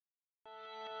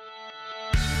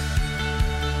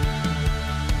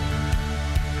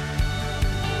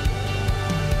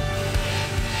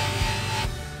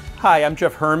Hi, I'm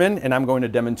Jeff Herman, and I'm going to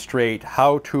demonstrate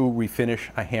how to refinish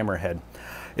a hammerhead.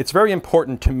 It's very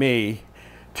important to me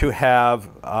to have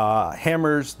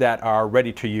hammers that are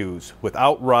ready to use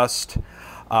without rust,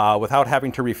 without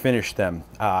having to refinish them.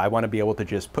 I want to be able to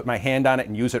just put my hand on it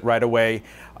and use it right away,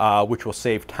 which will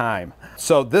save time.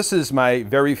 So this is my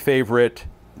very favorite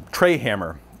tray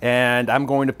hammer, and I'm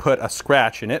going to put a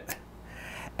scratch in it.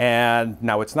 And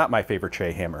now it's not my favorite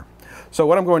tray hammer. So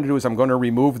what I'm going to do is I'm going to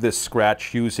remove this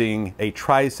scratch using a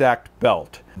Trizact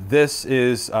belt. This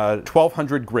is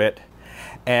 1200 grit,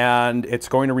 and it's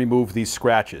going to remove these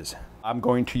scratches. I'm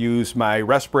going to use my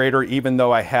respirator even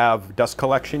though I have dust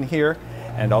collection here,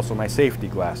 and also my safety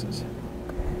glasses.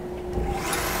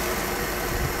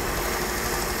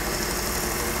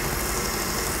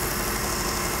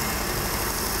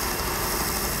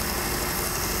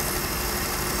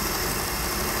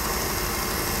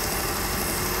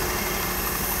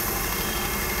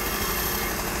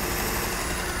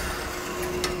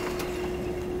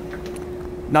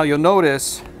 Now you'll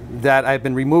notice that I've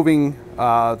been removing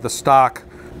the stock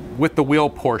with the wheel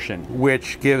portion,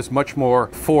 which gives much more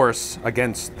force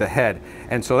against the head.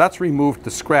 And so that's removed the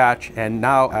scratch, and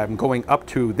now I'm going up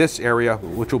to this area,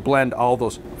 which will blend all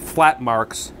those flat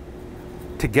marks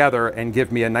together and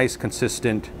give me a nice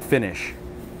consistent finish.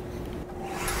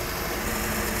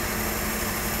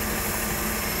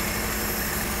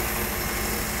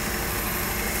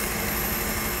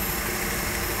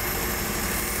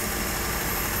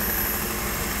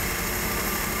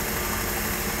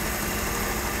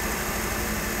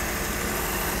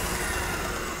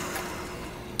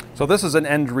 So this is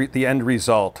the end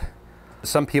result.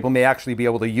 Some people may actually be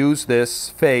able to use this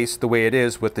face the way it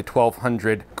is with the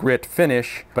 1200 grit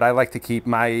finish, but I like to keep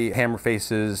my hammer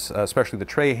faces, especially the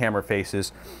tray hammer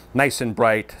faces, nice and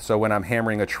bright, so when I'm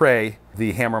hammering a tray,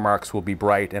 the hammer marks will be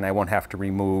bright and I won't have to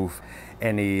remove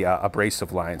any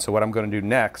abrasive lines. So what I'm going to do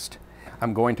next,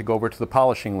 I'm going to go over to the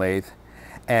polishing lathe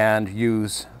and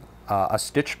use a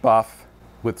stitch buff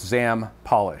with Zam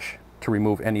polish to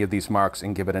remove any of these marks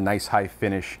and give it a nice high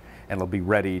finish, and it'll be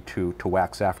ready to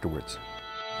wax afterwards.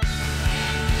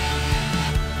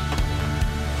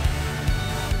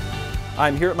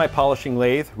 I'm here at my polishing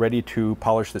lathe ready to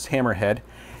polish this hammerhead,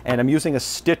 and I'm using a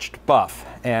stitched buff,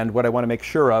 and what I want to make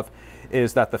sure of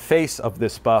is that the face of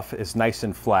this buff is nice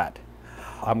and flat.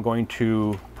 I'm going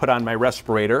to put on my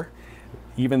respirator.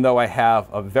 Even though I have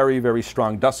a very, very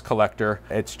strong dust collector,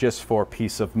 it's just for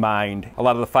peace of mind. A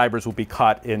lot of the fibers will be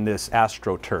caught in this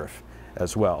AstroTurf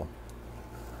as well.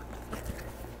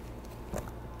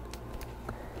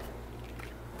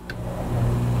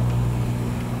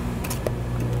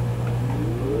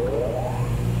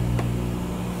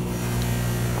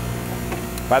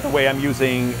 By the way, I'm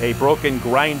using a broken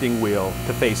grinding wheel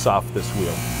to face off this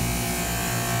wheel.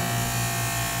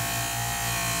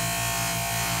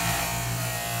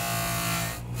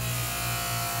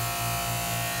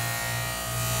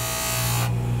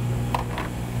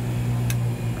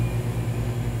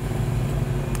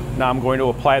 Now I'm going to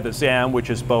apply the Zam,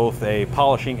 which is both a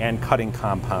polishing and cutting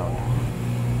compound.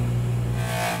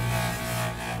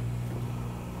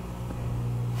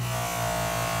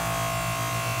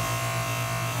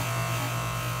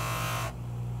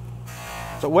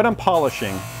 So when I'm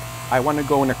polishing, I want to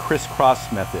go in a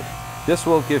crisscross method. This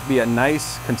will give me a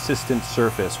nice, consistent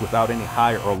surface without any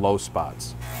high or low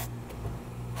spots.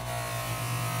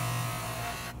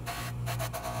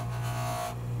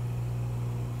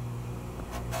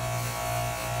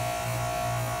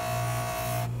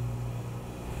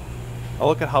 Oh,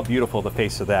 look at how beautiful the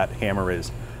face of that hammer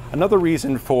is. Another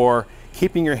reason for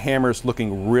keeping your hammers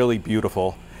looking really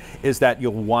beautiful is that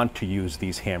you'll want to use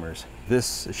these hammers.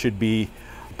 This should be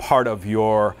part of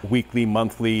your weekly,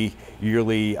 monthly,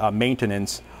 yearly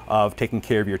maintenance of taking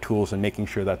care of your tools and making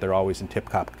sure that they're always in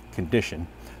tip-top condition.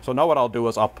 So now what I'll do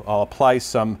is I'll apply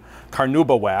some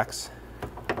carnauba wax.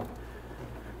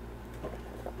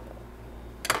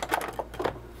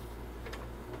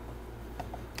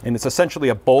 And it's essentially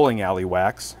a bowling alley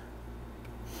wax.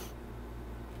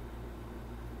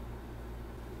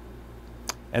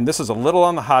 And this is a little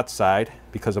on the hot side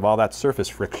because of all that surface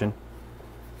friction.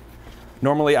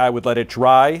 Normally I would let it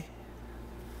dry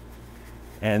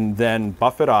and then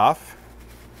buff it off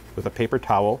with a paper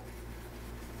towel.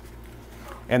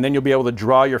 And then you'll be able to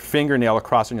draw your fingernail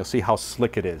across and you'll see how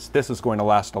slick it is. This is going to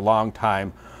last a long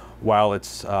time while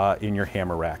it's in your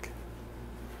hammer rack.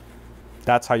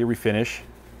 That's how you refinish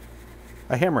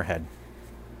a hammerhead.